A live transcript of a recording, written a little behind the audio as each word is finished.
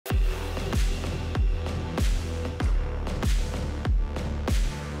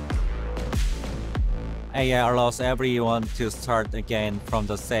AI allows everyone to start again from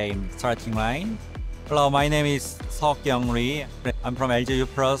the same starting line. Hello, my name is SeokYoung Lee. I'm from LG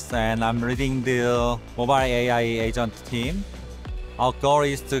Plus and I'm leading the mobile AI agent team. Our goal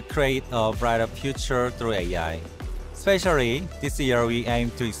is to create a brighter future through AI. Especially this year, we aim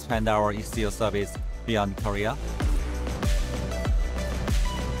to expand our ixi-O service beyond Korea.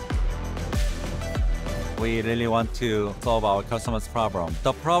 We really want to solve our customers' problem.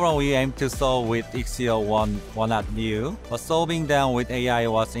 The problem we aim to solve with ixi-O were not new, but solving them with AI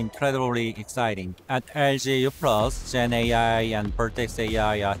was incredibly exciting. At LG Plus, Gen AI and Vertex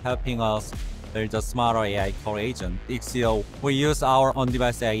AI are helping us build a smarter AI core agent. ixi-O, we use our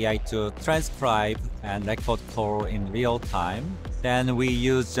on-device AI to transcribe and record code in real time. Then we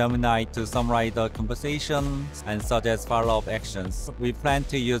use Gemini to summarize the conversations and suggest follow-up actions. We plan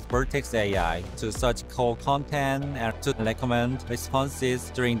to use Vertex AI to search call content and to recommend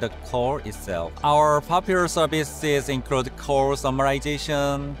responses during the call itself. Our popular services include call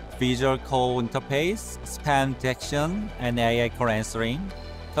summarization, visual call interface, spam detection, and AI call answering.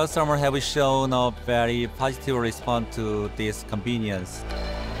 Customers have shown a very positive response to this convenience.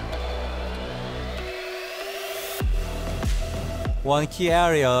 One key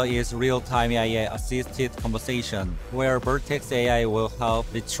area is real-time AI-assisted conversation, where Vertex AI will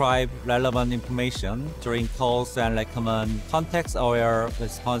help retrieve relevant information during calls and recommend context-aware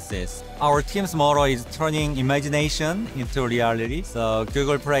responses. Our team's motto is turning imagination into reality, so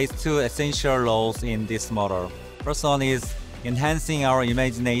Google plays two essential roles in this model. First one is enhancing our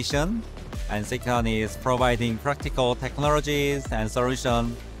imagination, and second is providing practical technologies and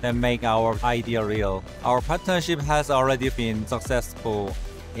solutions that make our idea real. Our partnership has already been successful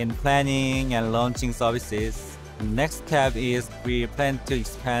in planning and launching services. The next step is we plan to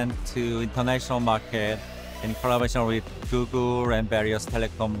expand to international market in collaboration with Google and various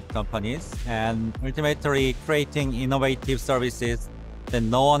telecom companies, and ultimately creating innovative services that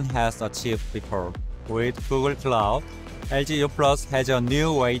no one has achieved before. With Google Cloud, LG Plus has a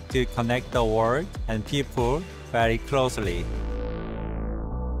new way to connect the world and people very closely.